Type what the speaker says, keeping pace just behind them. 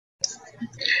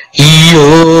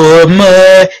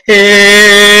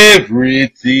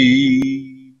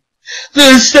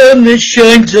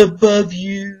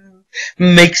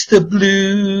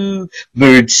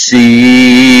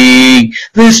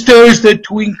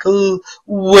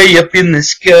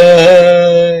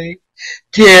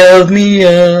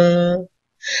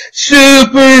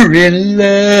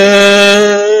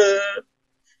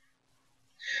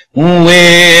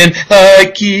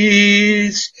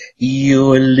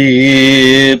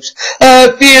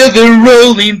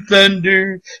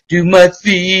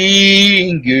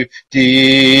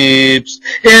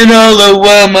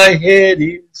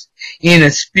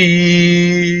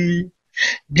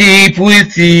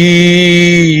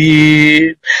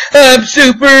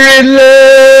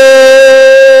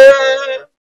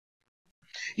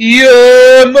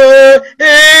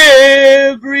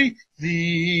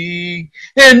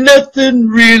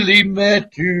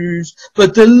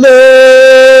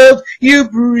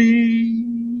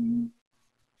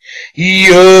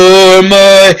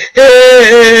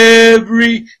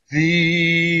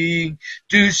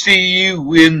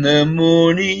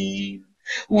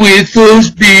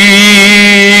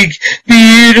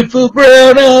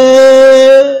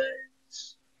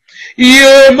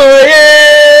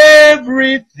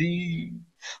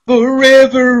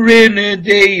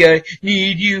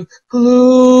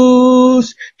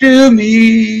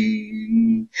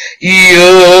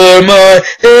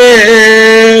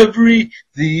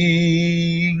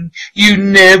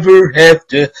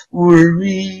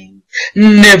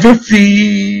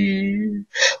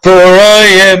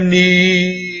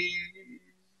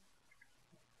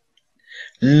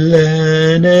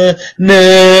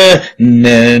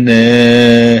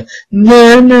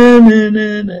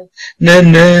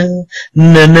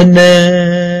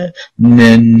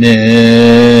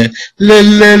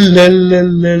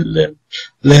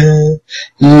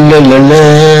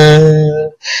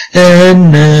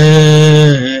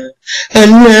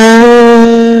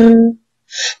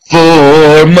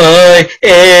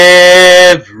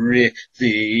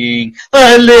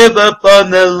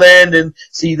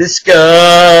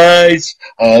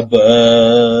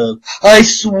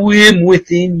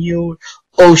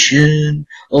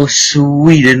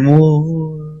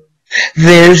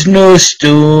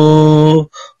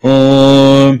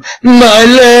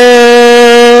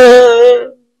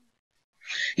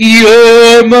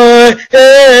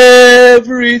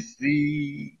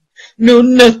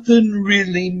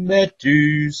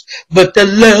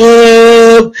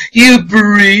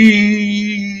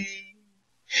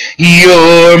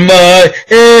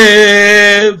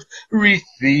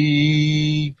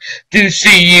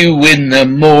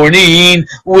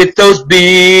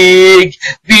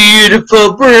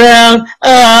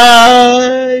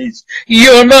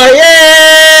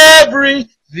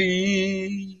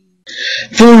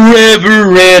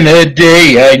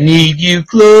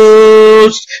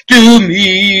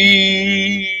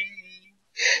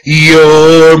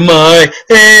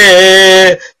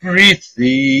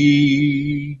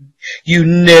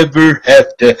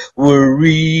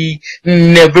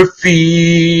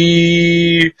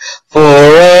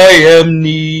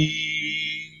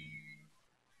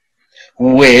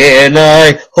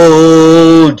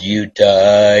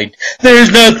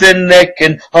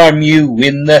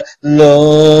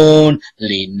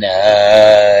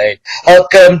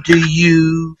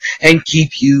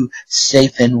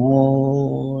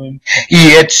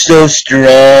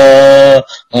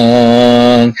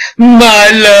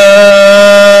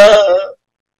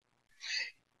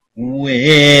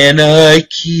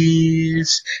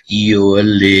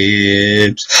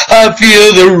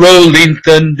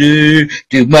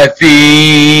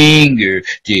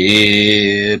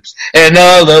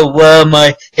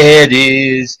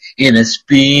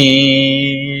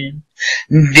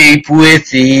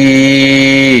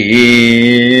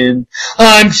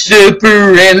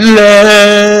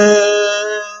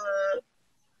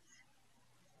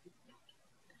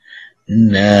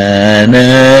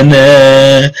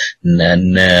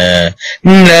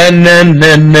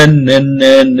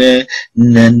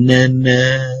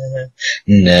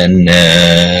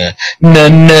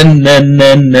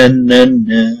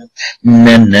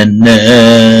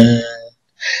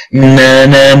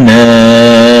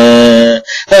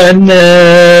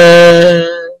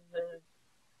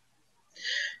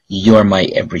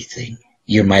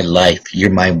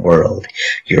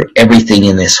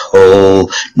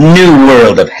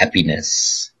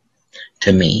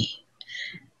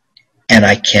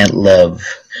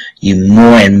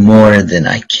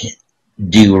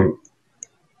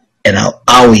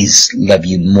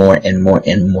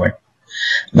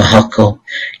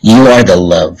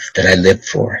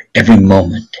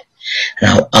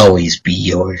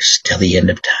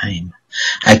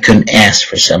I couldn't ask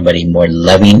for somebody more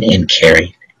loving and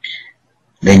caring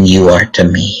than you are to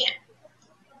me.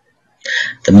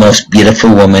 The most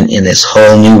beautiful woman in this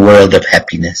whole new world of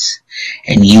happiness.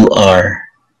 And you are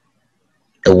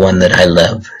the one that I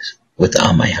love with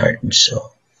all my heart and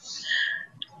soul.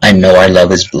 I know our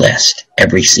love is blessed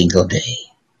every single day.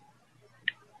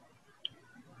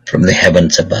 From the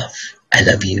heavens above. I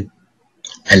love you.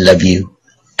 I love you.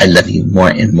 I love you more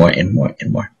and more and more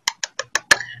and more.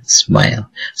 Smile.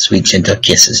 Sweet, gentle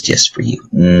kisses just for you.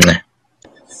 Mwah.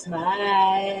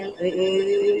 Smile.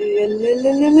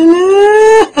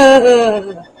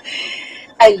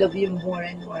 I love you more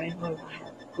and more and more,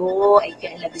 mahal ko. I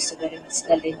love you so very much,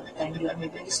 darling of time. You are my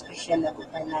very special love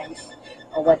of my life.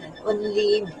 A one and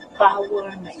only, my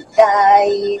power, my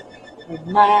light, my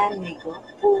man, my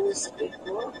gwapo, super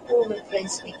gwapo, my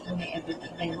friends making my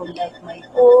everything, my whole life, my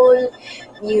whole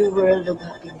new world of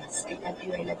happiness. I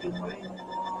love you more and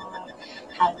more.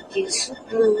 Hug kisses,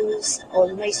 blues,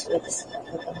 all my sweetest love,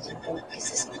 and gentle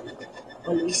kisses.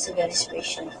 Always so very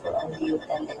special for only you,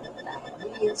 darling of time.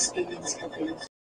 Millions, billions, quadrillions.